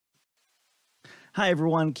Hi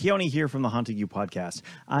everyone, Keoni here from the Haunting You podcast.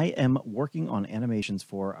 I am working on animations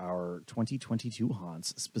for our 2022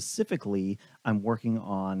 haunts. Specifically, I'm working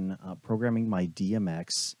on programming my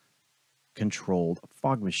DMX controlled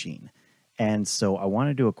fog machine. And so I want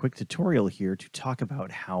to do a quick tutorial here to talk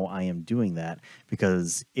about how I am doing that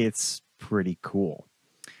because it's pretty cool.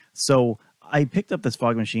 So I picked up this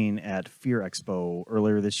fog machine at Fear Expo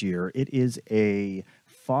earlier this year. It is a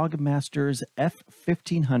Fogmasters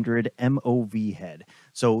F1500 MOV head.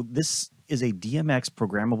 So this is a DMX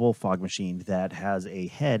programmable fog machine that has a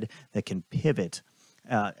head that can pivot,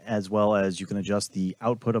 as well as you can adjust the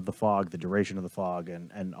output of the fog, the duration of the fog,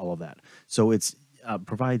 and all of that. So it's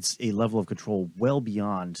provides a level of control well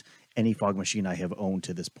beyond any fog machine I have owned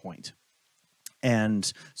to this point. And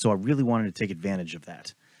so I really wanted to take advantage of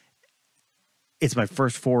that. It's my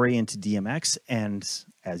first foray into DMX, and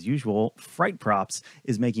as usual, FrightProps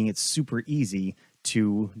is making it super easy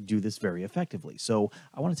to do this very effectively. So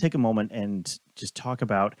I want to take a moment and just talk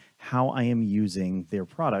about how I am using their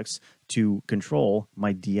products to control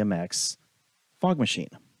my DMX fog machine.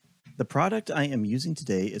 The product I am using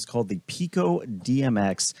today is called the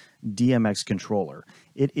PicoDMX DMX controller.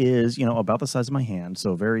 It is, about the size of my hand,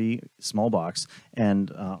 so a very small box. And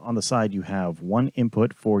on the side, you have one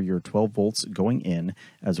input for your 12 volts going in,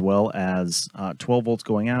 as well as 12 volts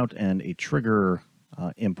going out and a trigger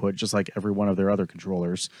input, just like every one of their other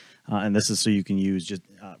controllers. And this is so you can use just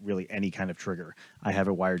really any kind of trigger. I have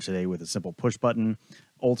it wired today with a simple push button.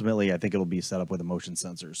 Ultimately, I think it'll be set up with a motion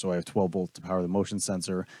sensor. So I have 12 volts to power the motion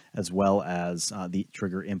sensor, as well as the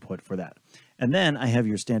trigger input for that. And then I have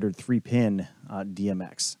your standard 3-pin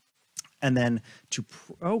DMX. And then to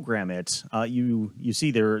program it, you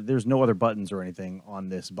see there's no other buttons or anything on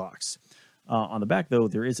this box. On the back, though,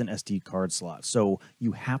 there is an SD card slot. So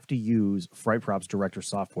you have to use FrightProps Director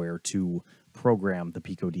software to program the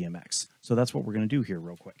PicoDMX. So that's what we're going to do here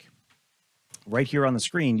real quick. Right here on the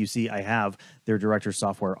screen, you see I have their Director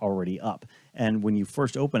software already up. And when you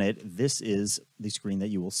first open it, this is the screen that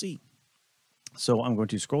you will see. So I'm going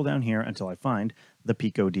to scroll down here until I find the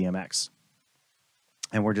PicoDMX.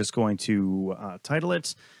 And we're just going to title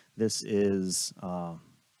it. This is,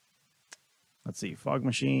 let's see, Fog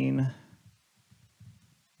Machine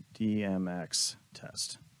DMX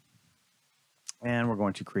Test. And we're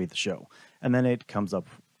going to create the show. And then it comes up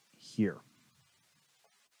here.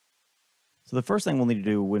 So the first thing we'll need to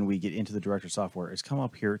do when we get into the Director software is come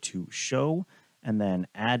up here to Show and then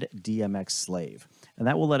Add DMX Slave. And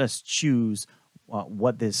that will let us choose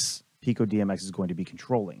what this PicoDMX is going to be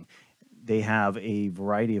controlling. They have a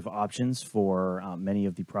variety of options for many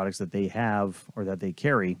of the products that they have or that they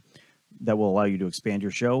carry that will allow you to expand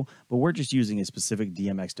your show, but we're just using a specific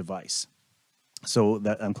DMX device. So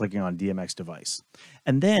that I'm clicking on DMX device.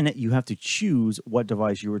 And then you have to choose what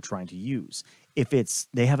device you are trying to use.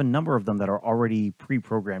 They have a number of them that are already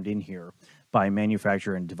pre-programmed in here by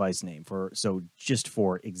manufacturer and device name. So just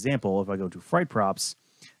for example, if I go to FrightProps,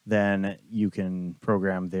 then you can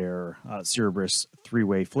program their Cerberus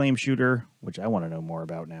 3-way flame shooter, which I want to know more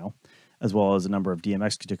about now, as well as a number of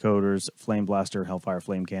DMX decoders, Flame Blaster, Hellfire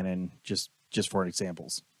Flame Cannon, just for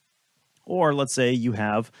examples. Or let's say you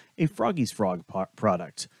have a Froggy's Frog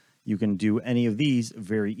product. You can do any of these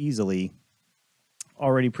very easily,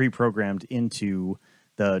 already pre-programmed into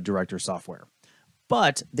the Director software.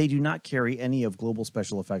 But they do not carry any of Global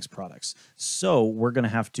Special Effects products. So we're going to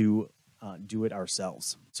have to do it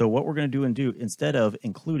ourselves. So what we're going to do instead of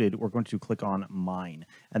included, we're going to click on Mine.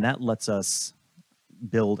 And that lets us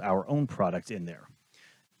build our own product in there.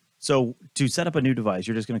 So to set up a new device,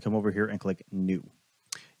 you're just going to come over here and click New.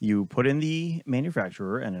 You put in the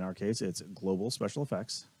manufacturer, and in our case, it's Global Special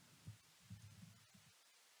Effects.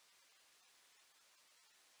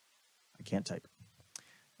 I can't type.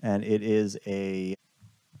 And it is a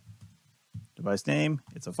device name.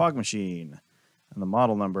 It's a fog machine. And the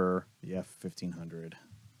model number, the F1500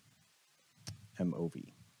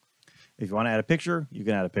 MOV. If you want to add a picture, you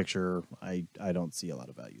can add a picture. I don't see a lot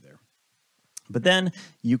of value there. But then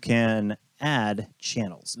you can add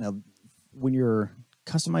channels. Now, when you're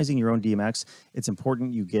customizing your own DMX, it's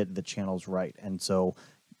important you get the channels right. And so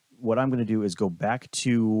what I'm going to do is go back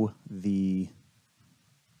to the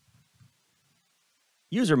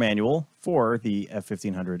user manual for the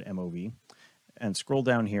F1500 MOV and scroll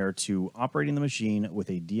down here to operating the machine with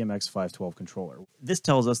a DMX 512 controller. This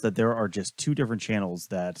tells us that there are just two different channels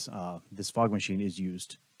that this fog machine is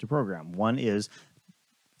used to program. One is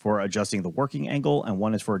for adjusting the working angle, and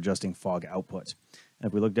one is for adjusting fog output. And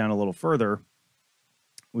if we look down a little further,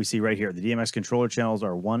 we see right here, the DMX controller channels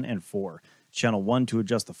are 1 and 4. Channel 1 to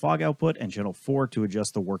adjust the fog output, and channel 4 to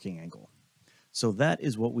adjust the working angle. So that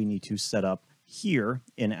is what we need to set up here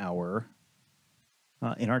in our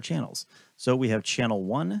channels. So we have channel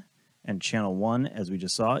 1, and channel 1, as we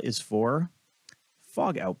just saw, is for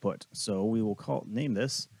fog output. So we will name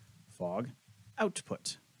this fog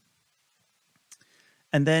output.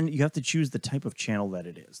 And then you have to choose the type of channel that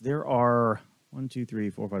it is. There are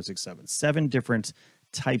 7 different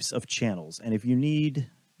types of channels. And if you need,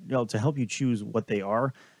 to help you choose what they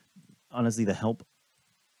are, honestly, the help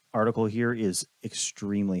article here is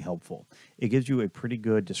extremely helpful. It gives you a pretty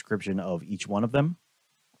good description of each one of them.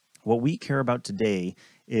 What we care about today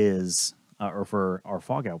is, or for our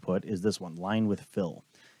fog output, is this one, line with fill.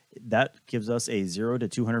 That gives us a 0 to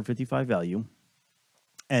 255 value.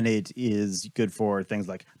 And it is good for things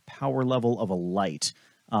like power level of a light,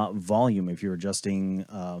 volume if you're adjusting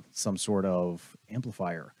some sort of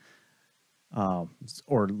amplifier,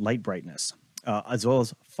 or light brightness, as well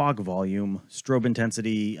as fog volume, strobe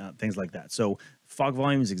intensity, things like that. So fog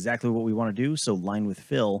volume is exactly what we want to do. So line with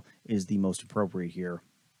fill is the most appropriate here.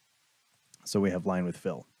 So we have line with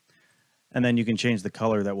fill. And then you can change the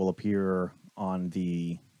color that will appear on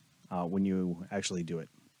the when you actually do it.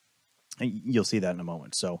 And you'll see that in a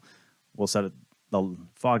moment. So we'll set the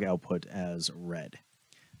fog output as red.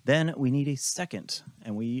 Then we need a second,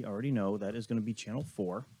 and we already know that is going to be channel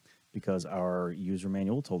 4 because our user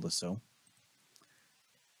manual told us so.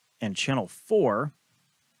 And channel 4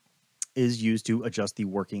 is used to adjust the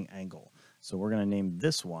working angle. So we're going to name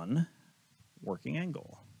this one working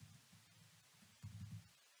angle.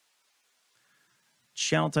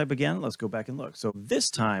 Channel type again, let's go back and look. So this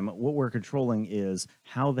time, what we're controlling is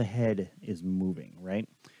how the head is moving, right?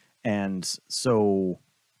 And so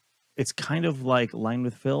it's kind of like line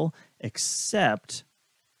with fill, except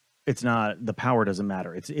it's not, the power doesn't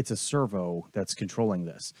matter. It's a servo that's controlling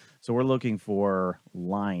this. So we're looking for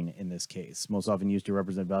line in this case, most often used to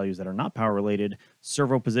represent values that are not power related,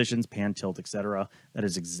 servo positions, pan, tilt, etc. That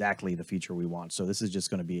is exactly the feature we want. So this is just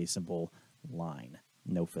going to be a simple line,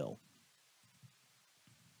 no fill.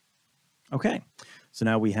 Okay, so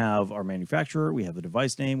now we have our manufacturer, we have the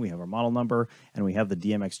device name, we have our model number, and we have the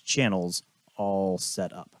DMX channels all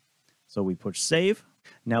set up. So we push save.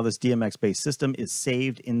 Now this DMX-based system is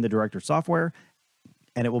saved in the Director software,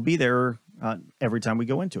 and it will be there every time we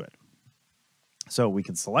go into it. So we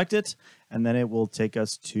can select it, and then it will take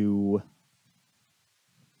us to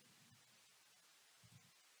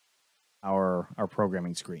our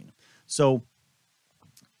programming screen. So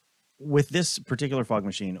with this particular fog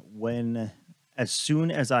machine, as soon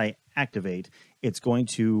as I activate, it's going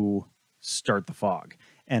to start the fog.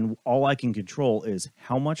 And all I can control is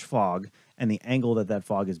how much fog and the angle that that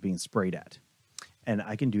fog is being sprayed at. And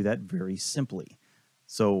I can do that very simply.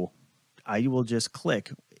 So I will just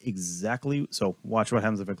click exactly. So watch what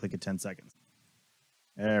happens if I click at 10 seconds.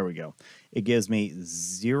 There we go. It gives me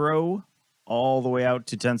 0 all the way out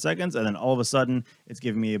to 10 seconds. And then all of a sudden, it's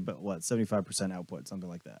giving me about, what, 75% output, something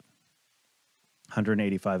like that.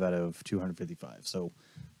 185 out of 255, so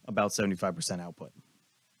about 75% output.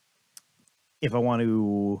 If I want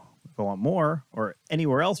more, or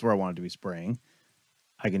anywhere else where I want it to be spraying,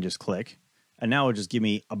 I can just click, and now it'll just give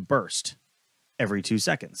me a burst every 2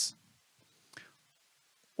 seconds.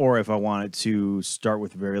 Or if I want it to start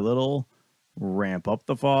with very little, ramp up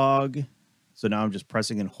the fog. So now I'm just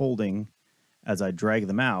pressing and holding as I drag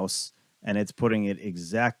the mouse, and it's putting it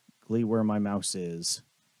exactly where my mouse is.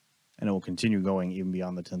 And it will continue going even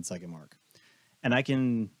beyond the 10-second mark. And I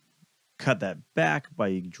can cut that back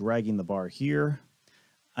by dragging the bar here.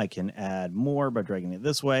 I can add more by dragging it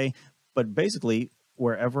this way. But basically,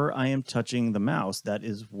 wherever I am touching the mouse, that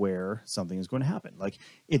is where something is going to happen. Like,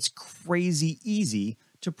 it's crazy easy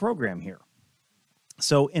to program here.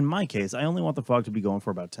 So in my case, I only want the fog to be going for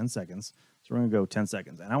about 10 seconds. So we're going to go 10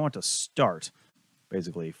 seconds. And I want to start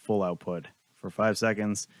basically full output for 5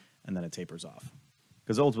 seconds, and then it tapers off.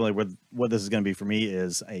 Because ultimately, what this is going to be for me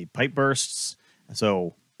is a pipe bursts,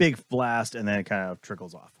 so big blast, and then it kind of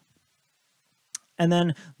trickles off. And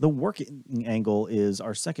then the working angle is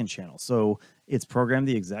our second channel. So it's programmed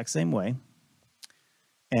the exact same way.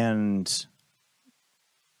 And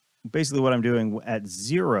basically what I'm doing at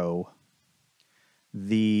 0,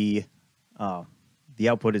 the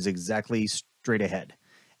output is exactly straight ahead.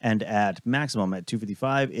 And at maximum, at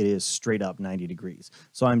 255, it is straight up 90 degrees.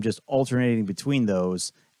 So I'm just alternating between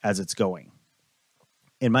those as it's going.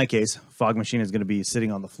 In my case, fog machine is going to be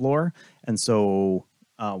sitting on the floor. And so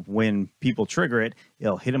when people trigger it,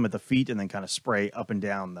 it'll hit them at the feet and then kind of spray up and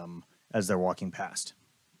down them as they're walking past.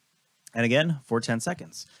 And again, for 10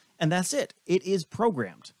 seconds. And that's it. It is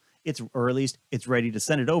programmed. Or at least it's ready to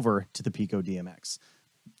send it over to the PicoDMX.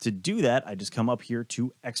 To do that, I just come up here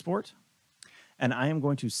to export. and I am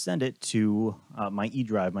going to send it to my E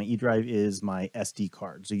drive. My E drive is my SD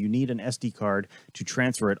card. So you need an SD card to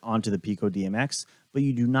transfer it onto the PicoDMX, but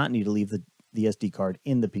you do not need to leave the SD card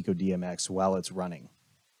in the PicoDMX while it's running.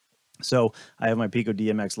 So I have my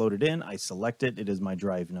PicoDMX loaded in. I select it. It is my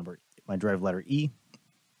drive letter E.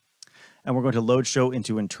 And we're going to load show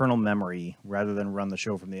into internal memory rather than run the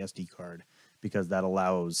show from the SD card, because that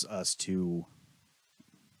allows us to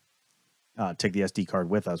take the SD card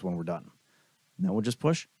with us when we're done. Now we'll just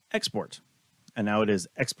push export. And now it is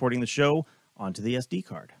exporting the show onto the SD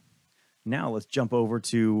card. Now let's jump over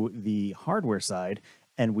to the hardware side,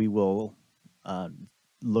 and we will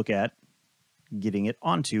look at getting it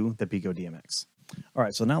onto the PicoDMX. All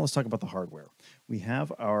right, so now let's talk about the hardware. We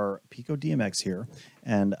have our PicoDMX here,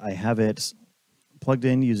 and I have it plugged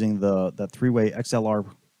in using that three-way XLR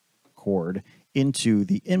cord into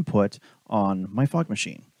the input on my fog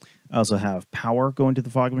machine. I also have power going to the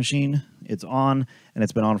fog machine. It's on, and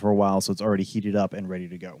it's been on for a while, so it's already heated up and ready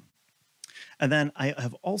to go. And then I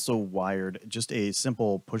have also wired just a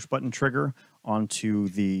simple push button trigger onto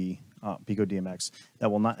the PicoDMX.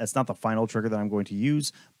 It's not the final trigger that I'm going to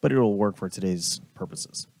use, but it'll work for today's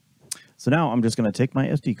purposes. So now I'm just going to take my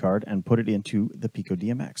SD card and put it into the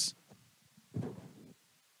PicoDMX.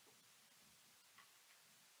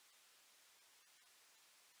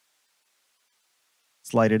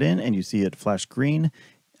 Slide it in, and you see it flash green.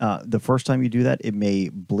 The first time you do that, it may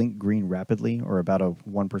blink green rapidly, or about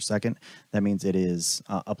 1 per second. That means it is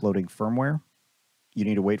uploading firmware. You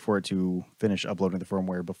need to wait for it to finish uploading the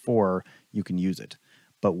firmware before you can use it.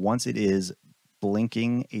 But once it is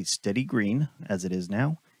blinking a steady green, as it is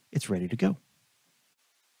now, it's ready to go.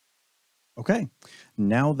 Okay,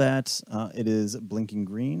 now that it is blinking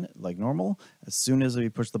green like normal, as soon as we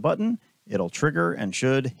push the button, it'll trigger and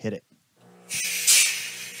should hit it.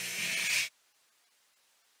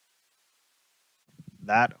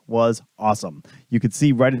 That was awesome. You could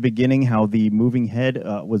see right at the beginning how the moving head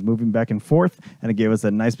was moving back and forth, and it gave us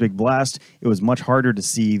a nice big blast. It was much harder to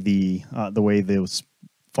see the way the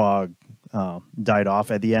fog died off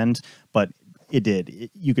at the end, but it did.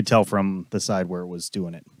 You could tell from the side where it was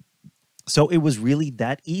doing it. So it was really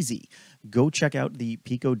that easy. Go check out the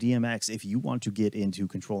PicoDMX if you want to get into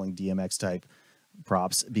controlling DMX type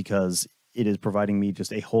props, because it is providing me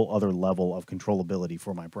just a whole other level of controllability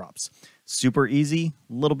for my props. Super easy,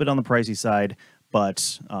 a little bit on the pricey side,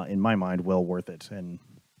 but in my mind, well worth it. And,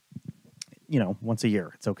 you know, once a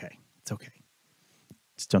year, it's okay. It's okay.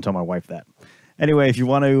 Just don't tell my wife that. Anyway, if you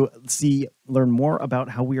want to learn more about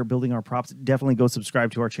how we are building our props, definitely go subscribe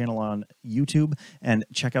to our channel on YouTube and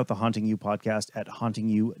check out the Haunting You podcast at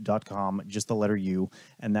hauntingyou.com, just the letter U,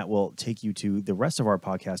 and that will take you to the rest of our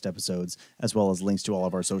podcast episodes, as well as links to all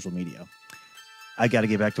of our social media. I got to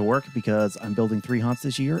get back to work because I'm building 3 haunts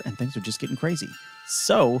this year, and things are just getting crazy.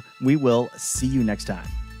 So we will see you next time.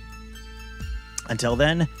 Until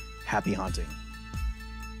then, happy haunting.